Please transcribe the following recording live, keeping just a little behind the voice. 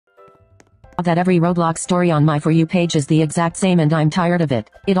that every Roblox story on my For You page is the exact same and I'm tired of it.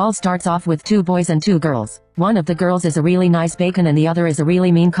 It all starts off with 2 boys and 2 girls. One of the girls is a really nice bacon and the other is a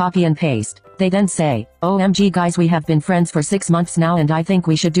really mean copy and paste. They then say, "OMG guys, we have been friends for 6 months now and I think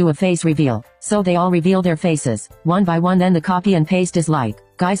we should do a face reveal." So they all reveal their faces, one by one. Then the copy and paste is like,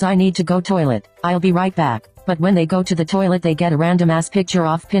 "Guys, I need to go toilet. I'll be right back." But when they go to the toilet they get a random ass picture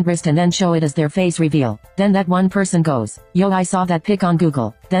off Pinterest and then show it as their face reveal. Then that one person goes, "Yo, I saw that pic on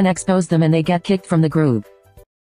Google," then expose them and they get kicked from the group.